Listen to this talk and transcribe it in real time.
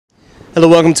Hello,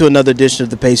 welcome to another edition of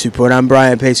the Pace Report. I'm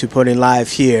Brian Pace, reporting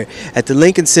live here at the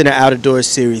Lincoln Center Out of Doors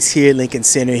Series here at Lincoln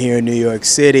Center here in New York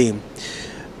City.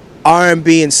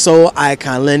 R&B and soul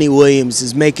icon Lenny Williams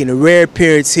is making a rare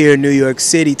appearance here in New York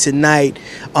City tonight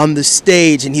on the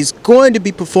stage, and he's going to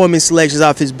be performing selections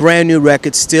off his brand new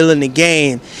record, Still in the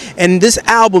Game. And this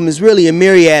album is really a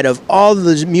myriad of all of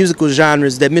the musical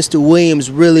genres that Mr.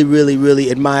 Williams really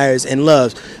admires and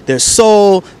loves. There's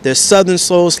soul, there's southern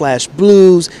soul /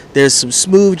 blues, there's some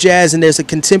smooth jazz, and there's a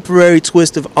contemporary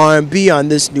twist of R&B on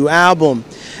this new album.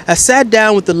 I sat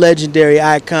down with the legendary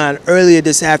icon earlier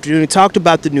this afternoon and talked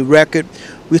about the new record.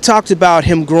 We talked about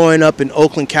him growing up in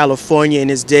Oakland, California in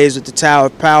his days with the Tower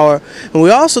of Power. And we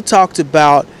also talked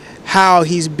about how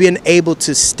he's been able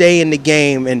to stay in the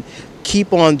game and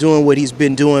keep on doing what he's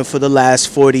been doing for the last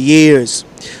 40 years.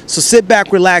 So sit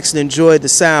back, relax, and enjoy the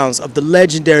sounds of the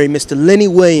legendary Mr. Lenny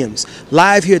Williams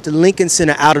live here at the Lincoln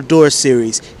Center Out of Doors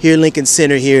Series here at Lincoln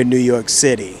Center here in New York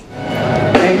City.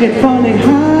 Ain't it funny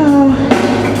how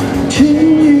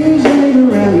 10 years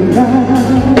later and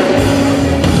now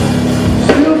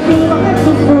still feel like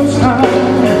the first time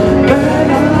that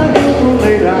I ever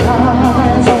laid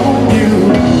eyes on you.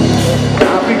 I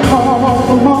recall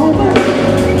the moment,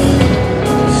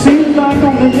 seemed like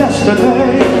only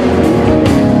yesterday.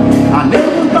 I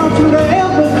never thought you'd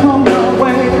ever come my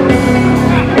way.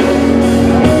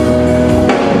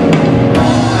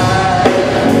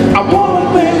 I wanna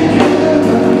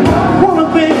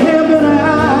thank heaven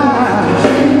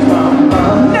I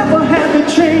never had to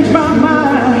change my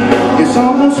mind. It's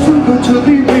almost too good to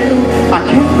be real. I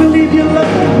can't believe you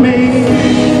love me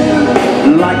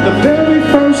like the very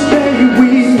first day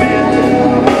we met.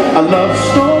 A love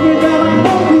story that I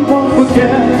know we won't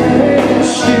forget.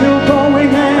 Still going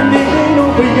and it ain't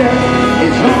over yet.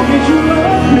 As long as you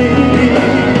love me.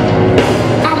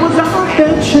 I was out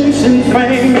there chasing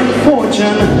fame and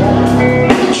fortune,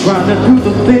 trying to do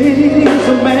the things a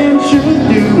man should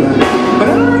do. But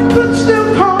I could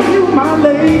still call you my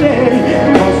lady,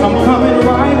 'cause I'm coming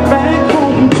right back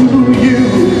home to you.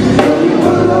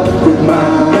 With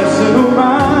my messing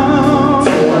around,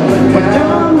 but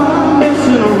down my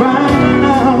messing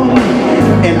around.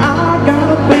 And I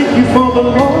gotta thank you for the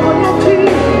loyalty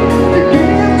you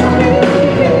give to me.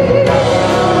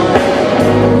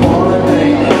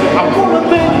 I wanna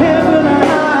thank heaven I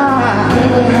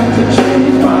never had to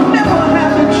change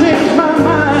my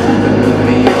mind.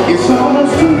 It's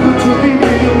almost too good to be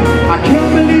real. I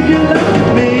can't believe you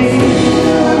love me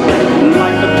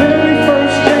like the very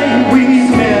first day we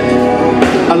met.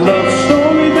 A love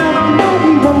story that I know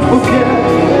we won't forget.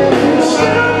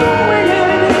 Still going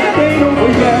and it ain't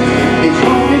over yet. As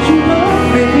long as you love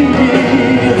me.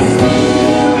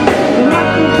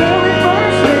 Like the very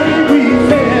first day we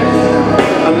met.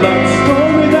 A love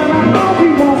story that I know we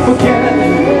won't forget.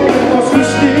 'Cause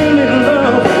we're still in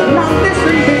love. Now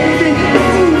listen, baby,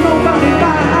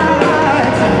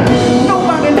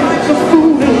 nobody likes a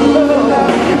fool in love,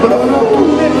 but a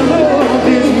fool in love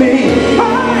is me.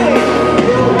 Hey!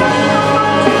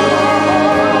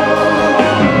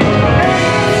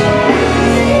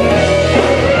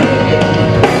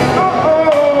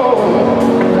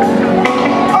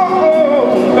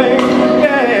 Oh, baby,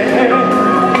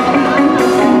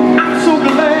 I'm so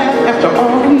glad after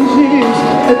all these years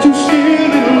that you're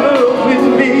still in love with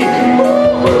me.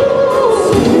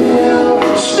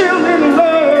 Still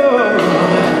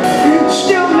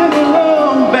in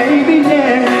love, baby,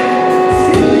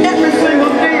 yeah. Every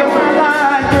single day of my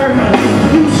life, girl,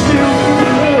 you still in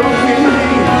love with me.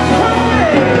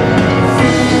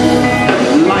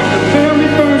 Like the very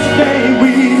first day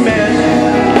we met.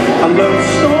 A love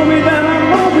story that I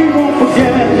know we won't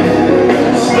forget.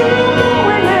 Still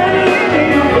going and it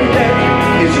ain't over yet.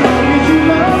 As long as you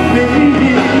love me.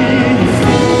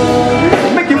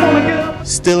 Make you wanna get up.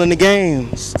 Still in the game.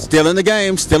 Still in the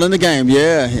game, still in the game,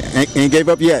 yeah. Ain't gave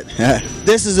up yet.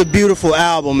 This is a beautiful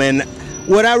album, and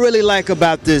what I really like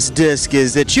about this disc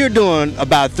is that you're doing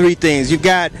about three things. You've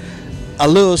got a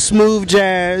little smooth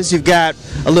jazz, you've got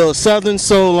a little southern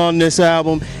soul on this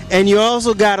album, and you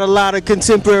also got a lot of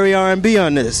contemporary R&B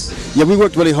on this. Yeah, we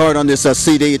worked really hard on this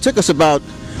CD. It took us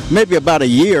maybe about a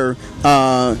year,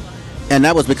 and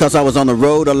that was because I was on the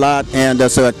road a lot, and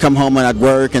so I'd come home and I'd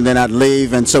work, and then I'd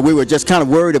leave, and so we were just kind of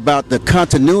worried about the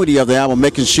continuity of the album,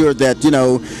 making sure that, you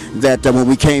know, that when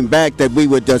we came back that we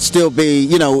would still be,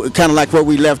 you know, kind of like where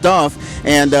we left off.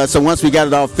 And so once we got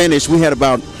it all finished, we had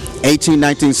about 18,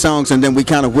 19 songs, and then we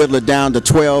kind of whittled it down to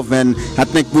 12, and I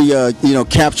think we, you know,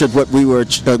 captured what we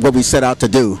set out to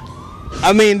do.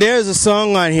 I mean, there's a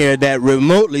song on here that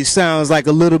remotely sounds like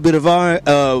a little bit of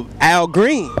Al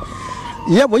Green.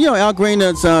 Yeah, well, Al Green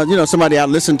is, somebody I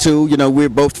listen to. We're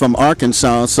both from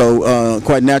Arkansas, so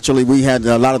quite naturally we had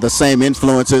a lot of the same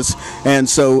influences, and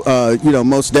so,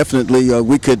 most definitely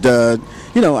we could,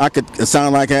 I could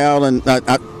sound like Al, and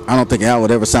I don't think Al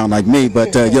would ever sound like me,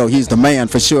 but, he's the man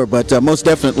for sure, but most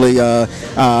definitely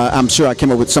I'm sure I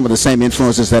came up with some of the same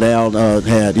influences that Al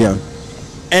had, yeah.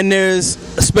 And there's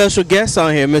a special guest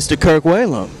on here, Mr. Kirk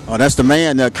Whalum. Oh, that's the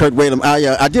man, Kurt Whalum.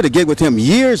 I did a gig with him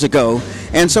years ago,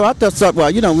 and so I thought,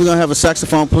 well, we're going to have a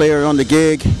saxophone player on the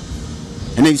gig,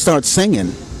 and then he started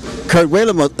singing. Kurt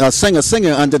Whalum,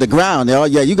 singer under the ground. Oh,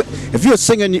 yeah, if you're a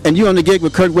singer and you're on the gig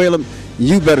with Kurt Whalum,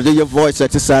 you better do your voice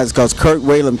exercise because Kurt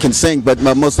Whalum can sing, but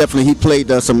most definitely he played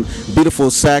some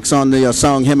beautiful sax on the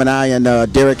song. Him and I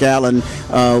and Derek Allen,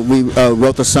 we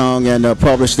wrote the song and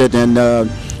published it,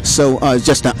 and so it's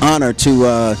just an honor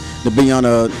to be on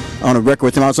a record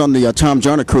with him. I was on the Tom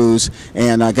Joyner cruise,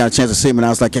 and I got a chance to see him, and I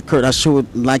was like, hey, Kurt, I sure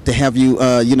would like to have you,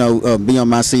 be on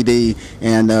my CD,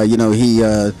 and he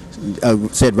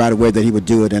said right away that he would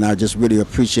do it, and I just really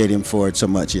appreciate him for it so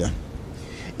much, yeah.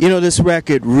 This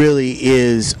record really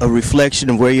is a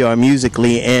reflection of where you are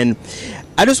musically, and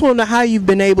I just want to know how you've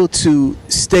been able to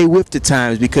stay with the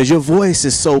times, because your voice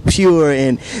is so pure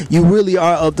and you really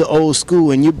are of the old school,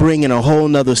 and you're bringing a whole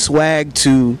nother swag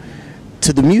to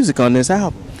the music on this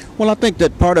album. Well, I think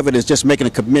that part of it is just making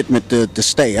a commitment to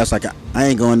stay. I was like, I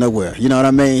ain't going nowhere. You know what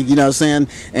I mean? You know what I'm saying?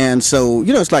 And so,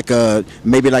 it's like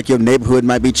maybe like your neighborhood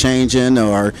might be changing,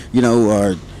 or you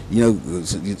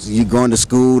going to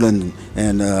school and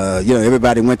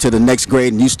everybody went to the next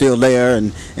grade and you still there,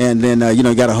 and then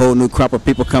you got a whole new crop of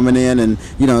people coming in, and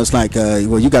it's like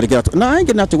well, you got to get out. No, I ain't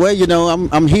getting out the way.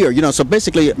 I'm here. So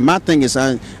basically my thing is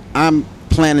I'm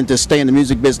planning to stay in the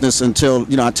music business until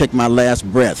I take my last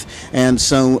breath, and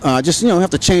so just have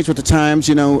to change with the times.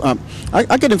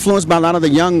 I get influenced by a lot of the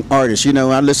young artists.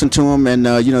 I listen to them, and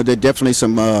they're definitely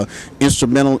some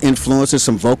instrumental influences,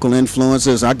 some vocal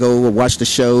influences. I go watch the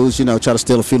shows, try to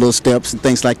steal a few little steps and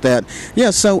things like that.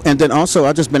 Yeah. So, and then also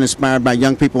I've just been inspired by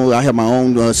young people. I have my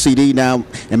own CD now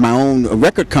and my own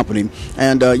record company,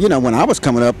 and when I was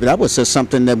coming up, that was just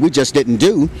something that we just didn't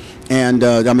do. And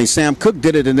Sam Cooke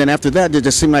did it, and then after that, it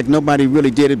just seemed like nobody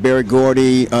really did it. Barry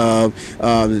Gordy,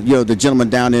 the gentleman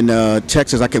down in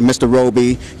Texas, Mr.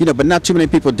 Roby, but not too many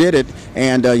people did it.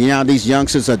 And these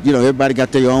youngsters, everybody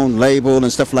got their own label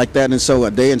and stuff like that, and so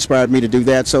they inspired me to do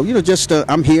that. So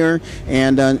I'm here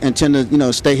and intend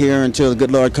to stay here until the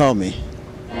good Lord called me.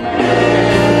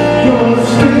 You're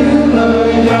still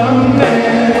a young man.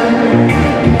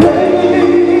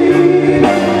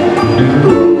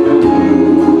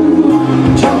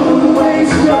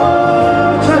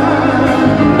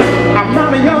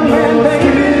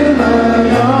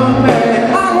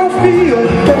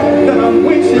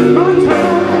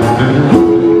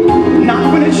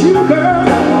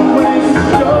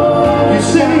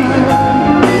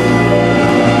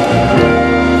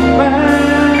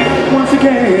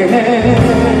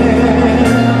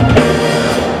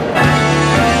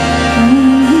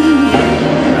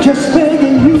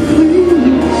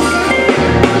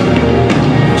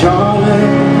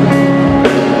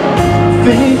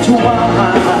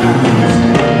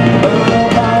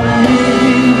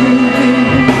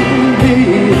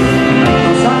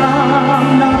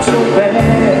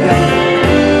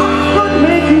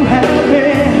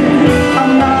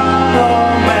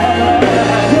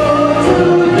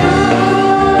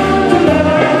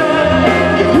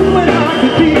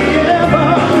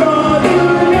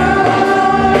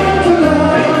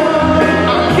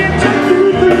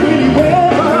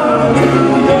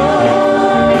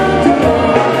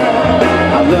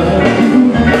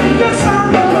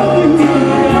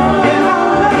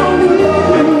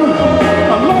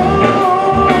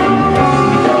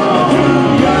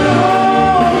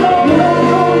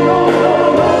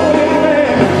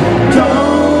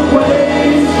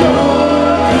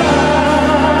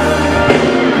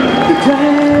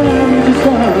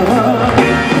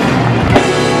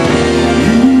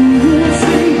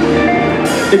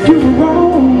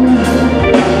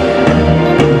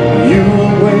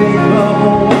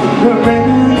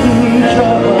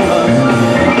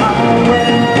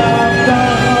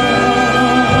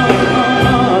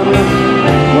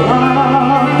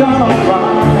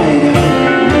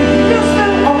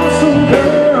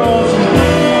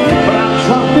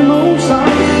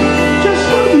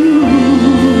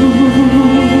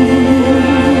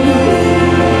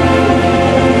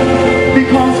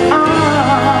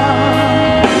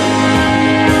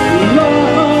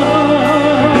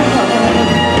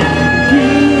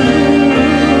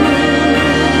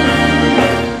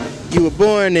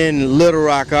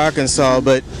 Rock, Arkansas,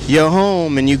 but you're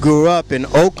home and you grew up in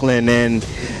Oakland, and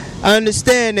I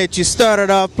understand that you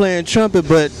started off playing trumpet,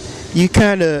 but you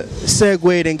kind of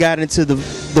segued and got into the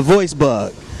voice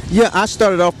bug. Yeah, I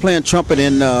started off playing trumpet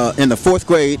in the 4th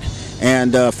grade,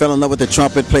 and fell in love with the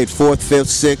trumpet. Played 4th, 5th,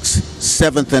 6th,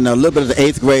 7th, and a little bit of the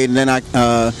 8th grade, and then I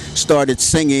started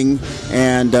singing,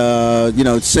 and you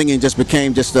know, singing just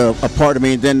became just a part of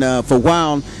me. And then for a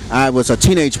while, I was a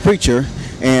teenage preacher,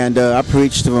 and I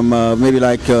preached from maybe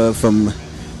like from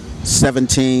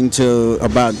 17 to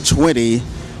about 20,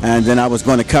 and then I was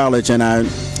going to college, and I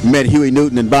met Huey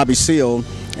Newton and Bobby Seale,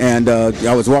 and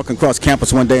I was walking across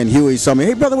campus one day, and Huey saw me.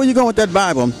 Hey, brother, where you going with that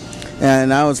Bible?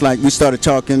 And I was like, we started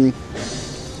talking,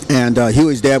 and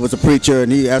Huey's dad was a preacher,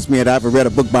 and he asked me had I ever read a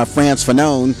book by Frantz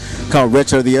Fanon called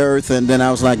Wretched of the Earth, and then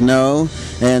I was like, no.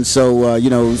 And so, you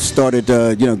know, started,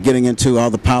 you know, getting into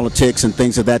all the politics and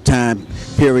things of that time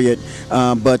period.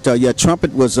 But yeah,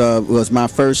 trumpet was my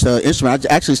first instrument.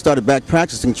 I actually started back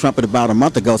practicing trumpet about a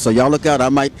month ago, so y'all look out. I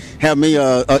might have me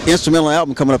an instrumental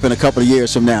album coming up in a couple of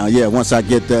years from now, yeah, once I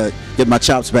get my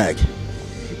chops back.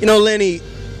 You know, Lenny,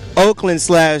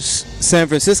 Oakland/San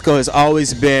Francisco has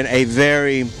always been a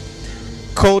very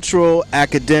cultural,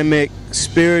 academic,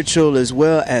 spiritual, as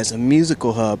well as a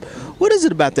musical hub. What is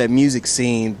it about that music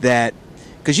scene that,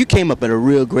 because you came up at a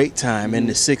real great time in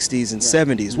the 60s and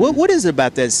 70s, what is it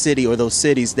about that city or those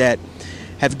cities that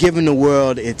have given the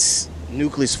world its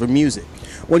nucleus for music?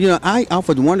 Well, you know, I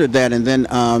often wondered that, and then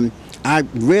I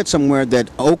read somewhere that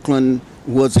Oakland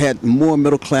had more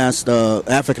middle-class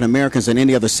African Americans than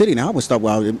any other city. And I always thought,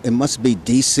 well, it must be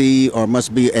D.C. or it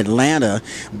must be Atlanta.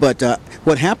 But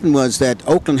what happened was that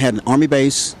Oakland had an Army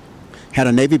base, had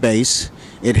a Navy base.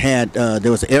 It had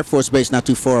there was an Air Force base not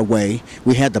too far away.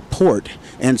 We had the port.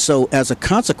 And so as a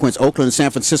consequence, Oakland and San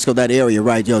Francisco, that area,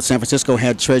 right, you know, San Francisco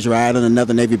had Treasure Island,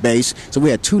 another Navy base. So we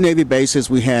had 2 Navy bases.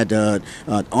 We had an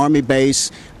Army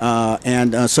base.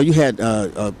 And so you had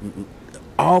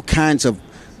all kinds of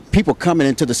people coming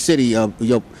into the city,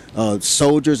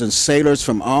 soldiers and sailors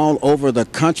from all over the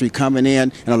country coming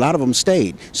in, and a lot of them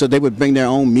stayed. So they would bring their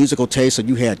own musical taste. So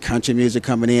you had country music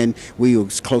coming in. We were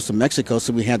close to Mexico,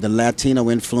 so we had the Latino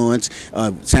influence.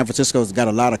 San Francisco's got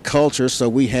a lot of culture, so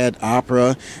we had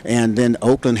opera, and then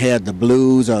Oakland had the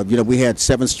blues. You know, we had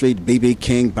 7th Street, B.B.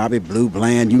 King, Bobby Blue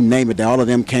Bland, you name it. All of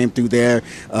them came through there.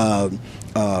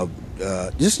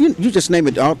 You just name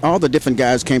it. All the different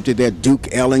guys came to there. Duke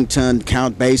Ellington,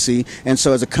 Count Basie, and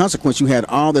so as a consequence, you had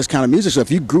all this kind of music. So if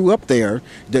you grew up there,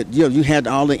 that you had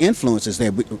all the influences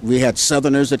there. We had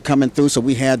Southerners that coming through, so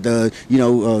we had the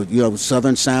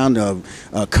Southern sound of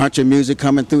country music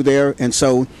coming through there, and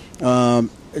so.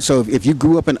 So if you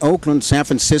grew up in Oakland, San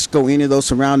Francisco, any of those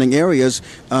surrounding areas,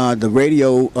 the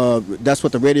radio, that's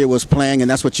what the radio was playing,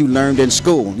 and that's what you learned in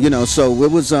school, you know. So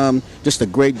it was just a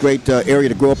great area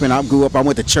to grow up in. I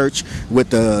went to church with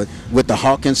the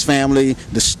Hawkins family,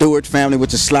 the Stewart family,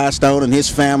 which is Sly Stone and his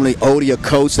family, Odia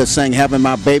Coates that sang Having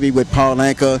My Baby with Paul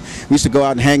Anka. We used to go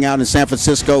out and hang out in San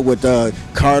Francisco with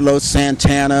Carlos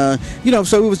Santana, you know.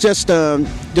 So it was just an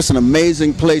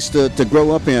amazing place to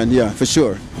grow up in, yeah, for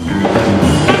sure.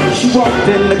 She walked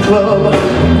in the club,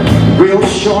 real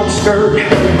short skirt,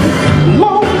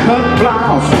 long cut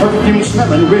blouse, perfume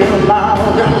smelling real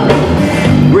loud,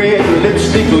 red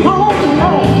lipstick,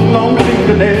 long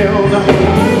fingernails.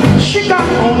 She got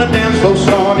on the dance floor,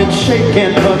 started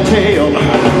shaking her tail.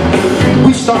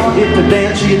 We started to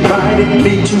dance, she invited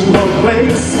me to her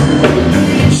place.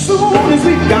 Soon as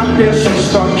we got there, she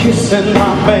started kissing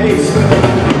my face.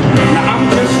 Now I'm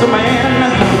just a man,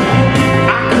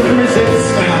 I couldn't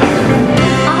resist.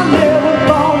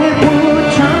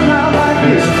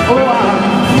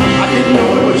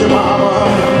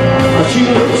 She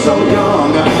looked so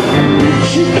young.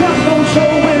 She kept on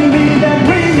showing me that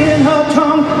ring in her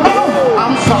tongue. Oh,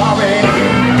 I'm sorry,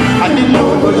 I didn't know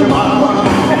it was your mama.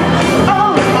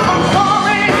 Oh, I'm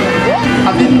sorry,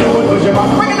 I didn't know it was your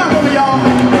mama. Bring it up over y'all.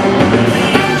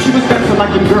 She was dancing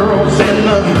like the girls in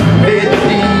the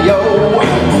video,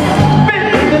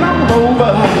 bending all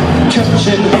over,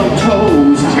 touching her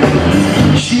toes.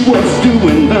 She was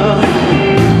doing the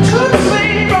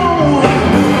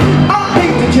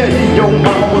your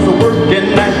mama was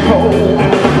working that pole.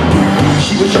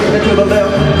 She was shaking to the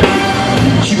left,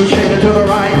 she was shaking to the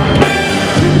right.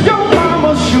 Your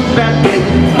mama shoot that big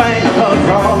thing of hers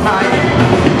all night.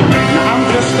 Now I'm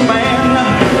just a man,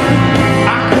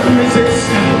 I couldn't resist.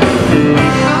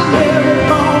 I never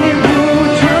thought it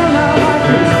would turn out like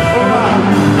this. Oh,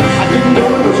 I didn't know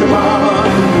it was your mama.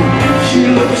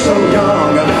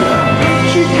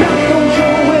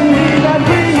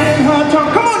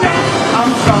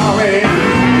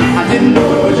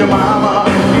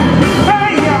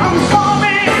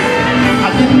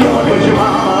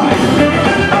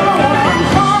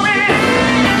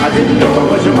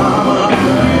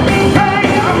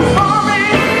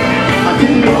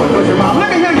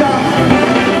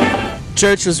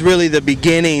 church was really the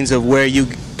beginnings of where you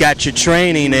got your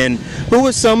training. And who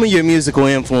were some of your musical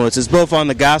influences, both on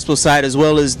the gospel side as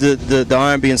well as the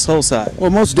R&B and soul side?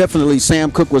 Well, most definitely Sam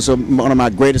Cooke was one of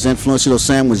my greatest influences. You know,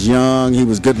 Sam was young, he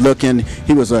was good looking,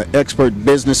 he was an expert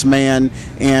businessman,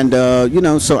 and you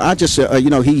know, so I just you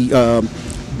know, he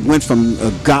went from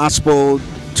gospel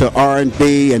to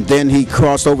R&B, and then he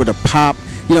crossed over to pop.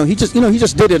 You know, he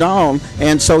just did it all,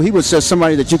 and so he was just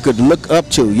somebody that you could look up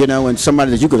to, you know, and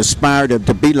somebody that you could aspire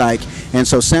to be like. And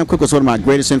so Sam Cooke was one of my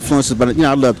greatest influences. But you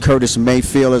know, I loved Curtis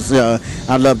Mayfield.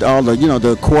 I loved all the, you know,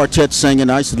 the quartet singing.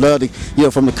 I used to love, you know,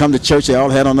 from to come to church, they all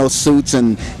had on those suits,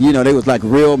 and you know, they was like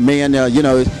real men. You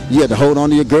know, you had to hold on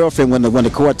to your girlfriend when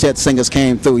the quartet singers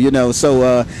came through. You know,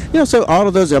 so you know, so all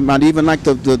of those. I might even like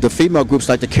the female groups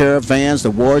like the Caravans,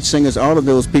 the Ward Singers. All of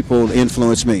those people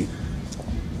influenced me.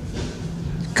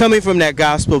 Coming from that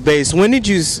gospel base, when did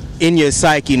you, in your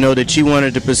psyche, know that you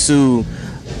wanted to pursue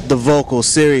the vocal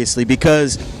seriously?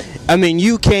 Because, I mean,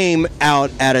 you came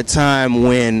out at a time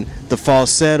when the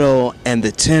falsetto and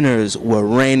the tenors were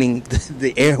reigning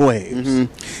the airwaves.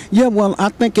 Mm-hmm. Yeah, well, I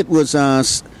think it was, I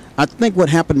think what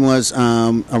happened was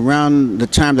around the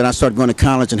time that I started going to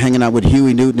college and hanging out with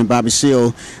Huey Newton and Bobby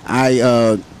Seale,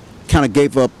 I kind of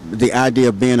gave up the idea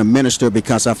of being a minister,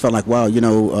 because I felt like, wow, you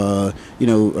know,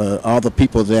 all the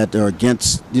people that are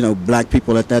against, you know, black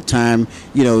people at that time,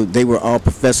 you know, they were all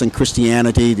professing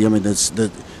Christianity. I mean, the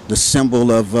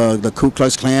symbol of the Ku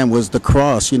Klux Klan was the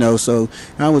cross, you know. So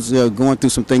I was going through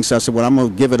some things. So I said, well, I'm gonna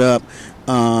give it up.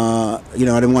 You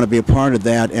know, I didn't want to be a part of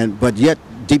that, but yet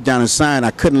deep down inside, I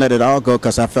couldn't let it all go,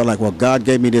 because I felt like, well, God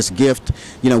gave me this gift,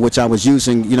 you know, which I was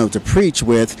using, you know, to preach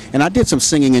with. And I did some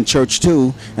singing in church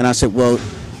too. And I said, well,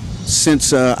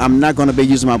 since I'm not going to be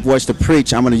using my voice to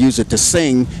preach, I'm going to use it to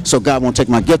sing, so God won't take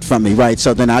my gift from me, right?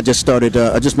 So then I just started,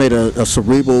 I just made a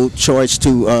cerebral choice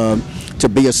to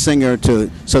be a singer,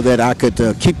 so that I could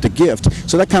keep the gift.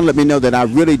 So that kind of let me know that I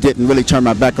really didn't turn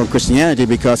my back on Christianity,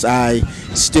 because I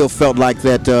still felt like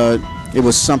that it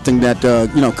was something that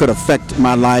you know, could affect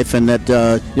my life, and that you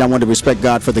know, I wanted to respect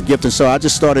God for the gift. And so I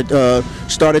just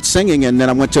started singing, and then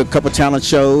I went to a couple talent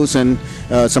shows, and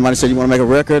somebody said, "You want to make a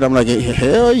record?" I'm like,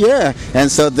 "Hell yeah!" And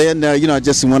so then you know, I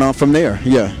just went on from there.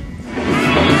 Yeah.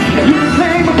 You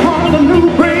came upon a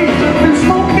new breed, been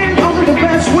smoking on the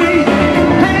best weed,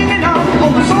 hanging out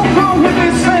on the sofa with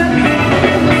his friend.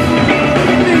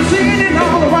 Been seen in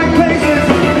all the right places,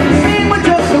 seen with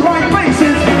just the right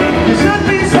faces. You should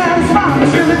be satisfied,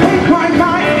 it's really ain't quite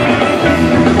right.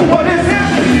 What is it?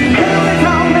 Tell me,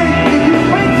 tell me, if you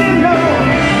think you know.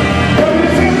 What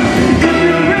is it? If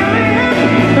you really am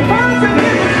the person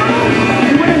in the soul,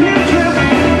 you ain't here trip.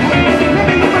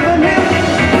 Maybe you with a nip.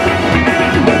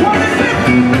 What is it?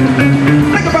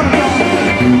 Think about it, y'all.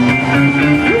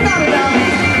 You got it now.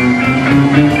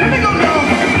 Let me go, y'all.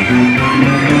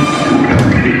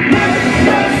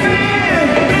 Yes, it is.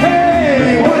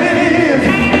 Hey, what it is.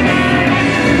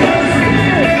 Yes, it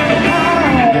is. Oh,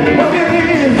 what it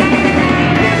is.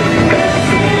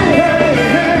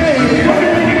 Hey, what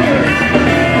it is.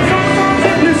 Sometimes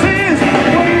this is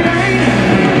what it ain't.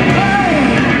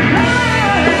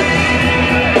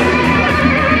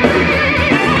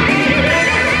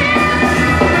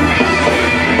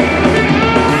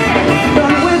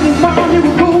 Done with you, found you a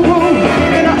guru,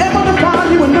 and I am gonna find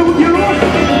you a new you,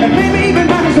 and maybe even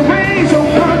manage to raise your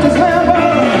conscious level.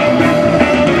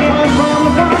 I'm trying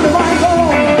to find the right goal.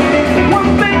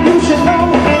 One thing you should know: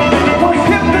 what's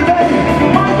hip today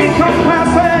might become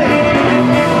passé.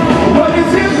 What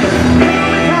is hip?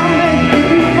 Tell me, if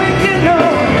you think you know.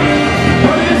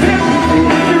 What is hip?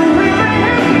 If you really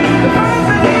hip, the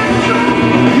person is true.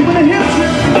 You in a hip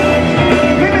trip,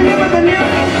 maybe you with a nip.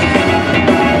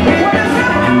 What is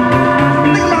it? Think about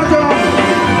it, y'all.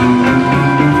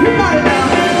 You got it now.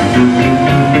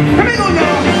 Here we go,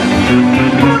 y'all.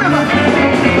 Come on, everybody.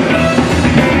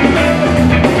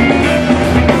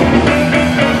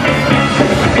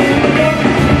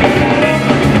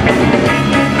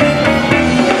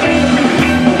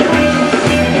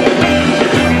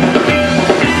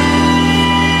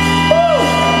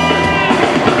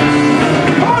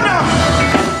 Come on now.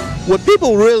 What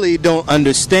people really don't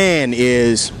understand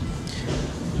is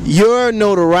your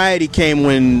notoriety came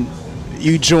when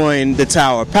you joined the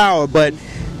Tower of Power, but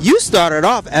you started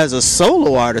off as a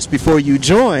solo artist before you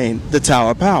joined the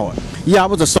Tower of Power. Yeah, I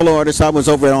was a solo artist. I was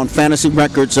over on Fantasy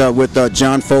Records with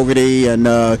John Fogerty and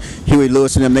Huey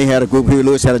Lewis and them. They had a group. Huey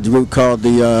Lewis had a group called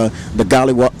the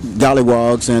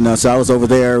Gollywogs, and so I was over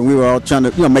there. We were all trying to,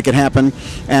 you know, make it happen.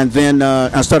 And then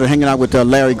I started hanging out with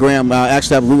Larry Graham.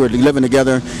 Actually, we were living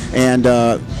together, and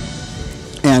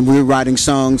we were writing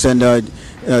songs. And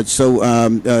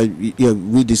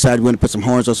we decided we wanted to put some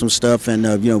horns on some stuff, and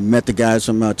met the guys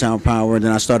from Town Power, and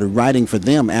then I started writing for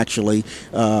them actually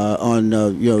on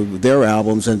their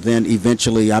albums, and then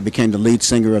eventually I became the lead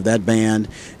singer of that band,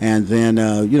 and then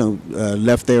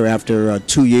left there after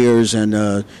 2 years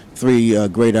and 3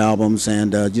 great albums,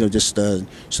 and just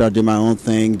started doing my own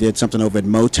thing. Did something over at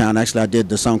Motown. Actually, I did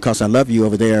the song "Cause I Love You"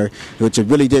 over there, which it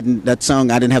really didn't. That song,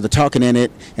 I didn't have the talking in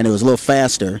it, and it was a little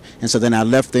faster. And so then I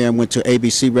left there and went to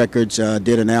ABC Records.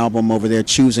 Did an album over there,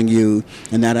 "Choosing You,"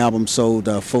 and that album sold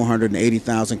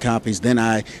 480,000 copies. Then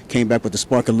I came back with the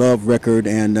 "Spark of Love" record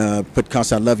and put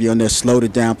 "Cause I Love You" on there, slowed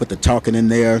it down, put the talking in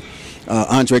there.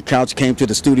 Andre Couch came to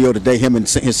the studio the day him and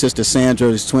his sister Sandra,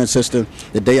 his twin sister,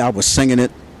 the day I was singing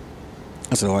it.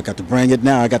 I said, oh, I got to bring it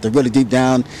now. I got to really dig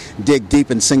deep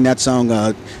and sing that song.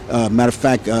 Matter of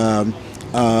fact,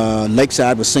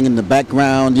 Lakeside was singing in the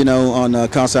background, on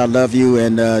 "Cause I Love You,"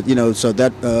 and so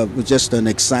that was just an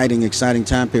exciting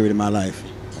time period in my life.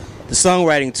 The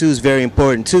songwriting too is very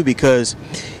important too, because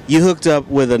you hooked up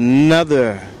with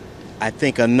another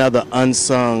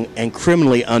unsung and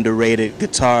criminally underrated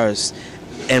guitarist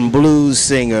and blues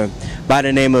singer by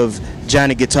the name of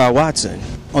Johnny Guitar Watson.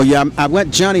 Oh yeah, I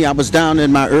was down in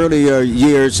my earlier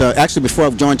years, actually before I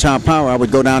joined Town Power, I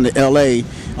would go down to LA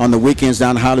on the weekends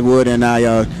down in Hollywood, and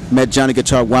I met Johnny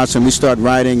Guitar Watson. We started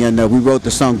writing, and we wrote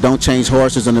the song "Don't Change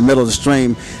Horses" in the middle of the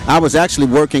stream. I was actually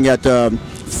working at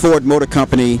Ford Motor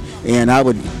Company, and I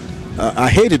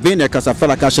hated being there because I felt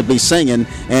like I should be singing,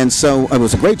 and so it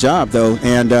was a great job though,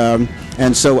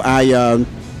 and so I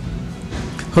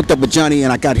hooked up with Johnny,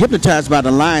 and I got hypnotized by the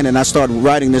line, and I started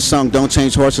writing this song "Don't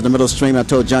Change Horses" in the middle of the stream. I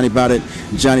told Johnny about it.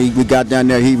 Johnny, we got down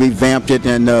there, he revamped it,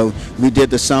 and we did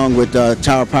the song with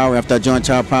Tower Power. After I joined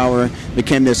Tower Power,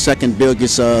 became their second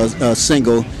biggest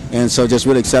single, and so just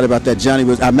really excited about that. Johnny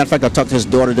was, as a matter of fact, I talked to his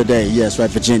daughter today. Yes, right,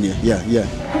 Virginia. Yeah.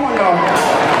 Come on, y'all.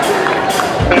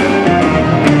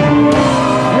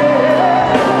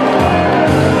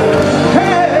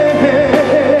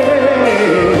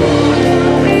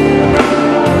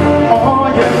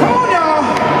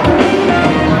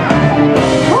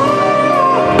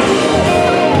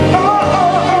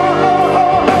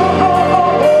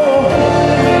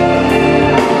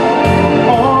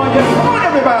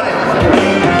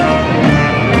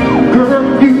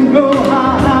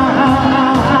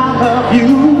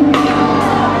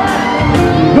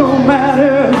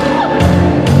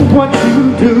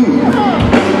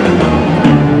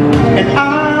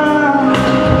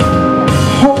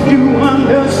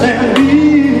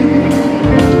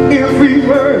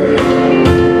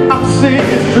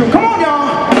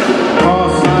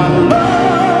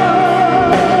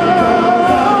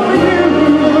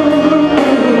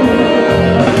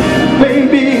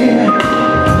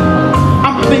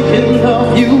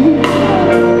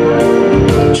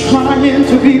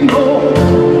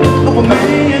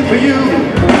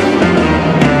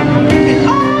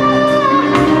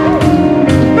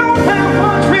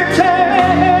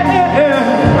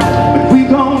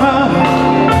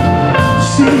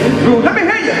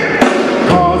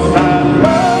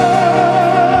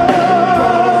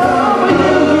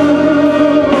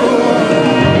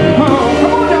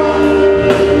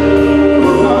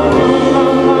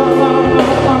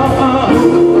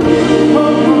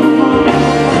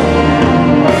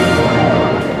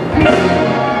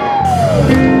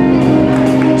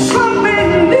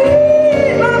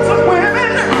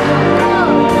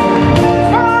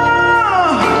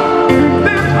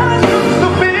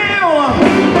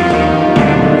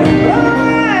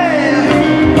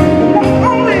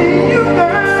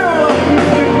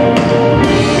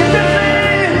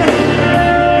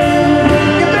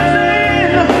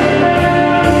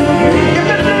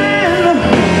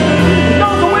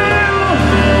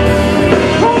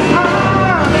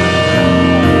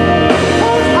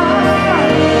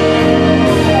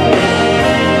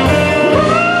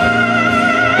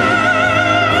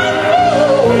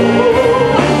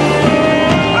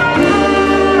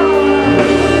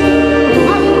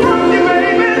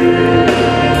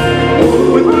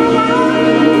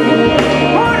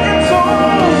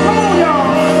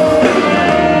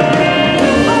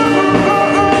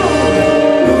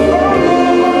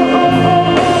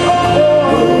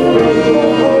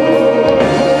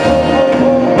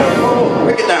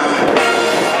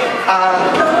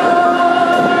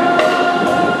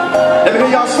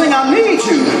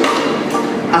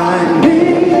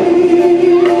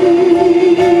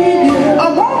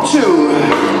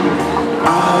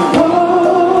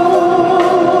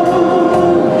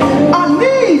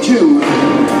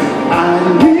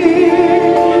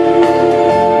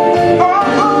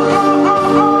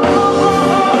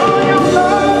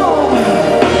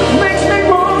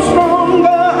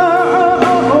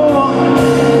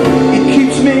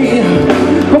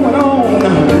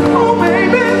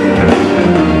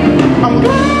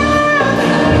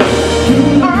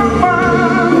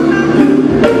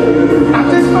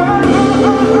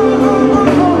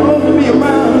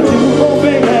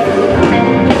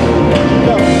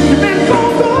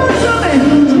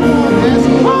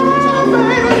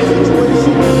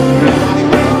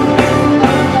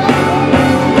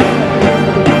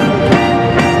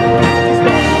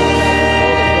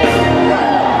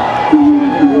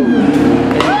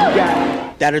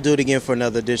 That'll do it again for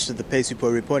another edition of the Pace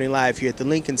Report, reporting live here at the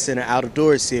Lincoln Center Out of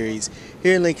Doors series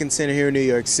here in Lincoln Center here in New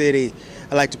York City.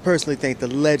 I'd like to personally thank the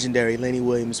legendary Lenny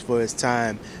Williams for his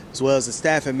time, as well as the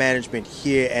staff and management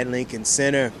here at Lincoln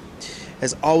Center.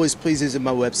 As always, please visit my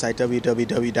website,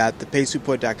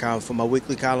 www.thepacereport.com, for my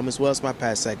weekly column as well as my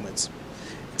past segments.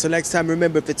 Until next time,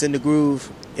 remember, if it's in the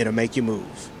groove, it'll make you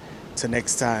move. Till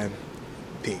next time,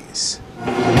 peace.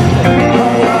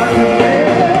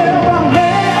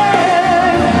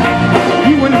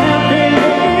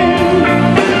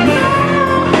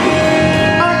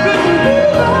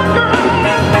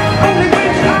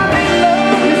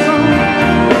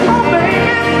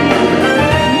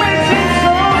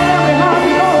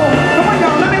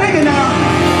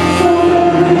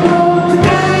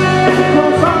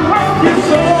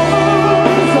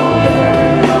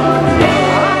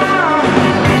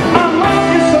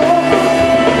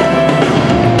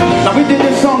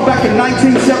 In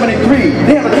 1973.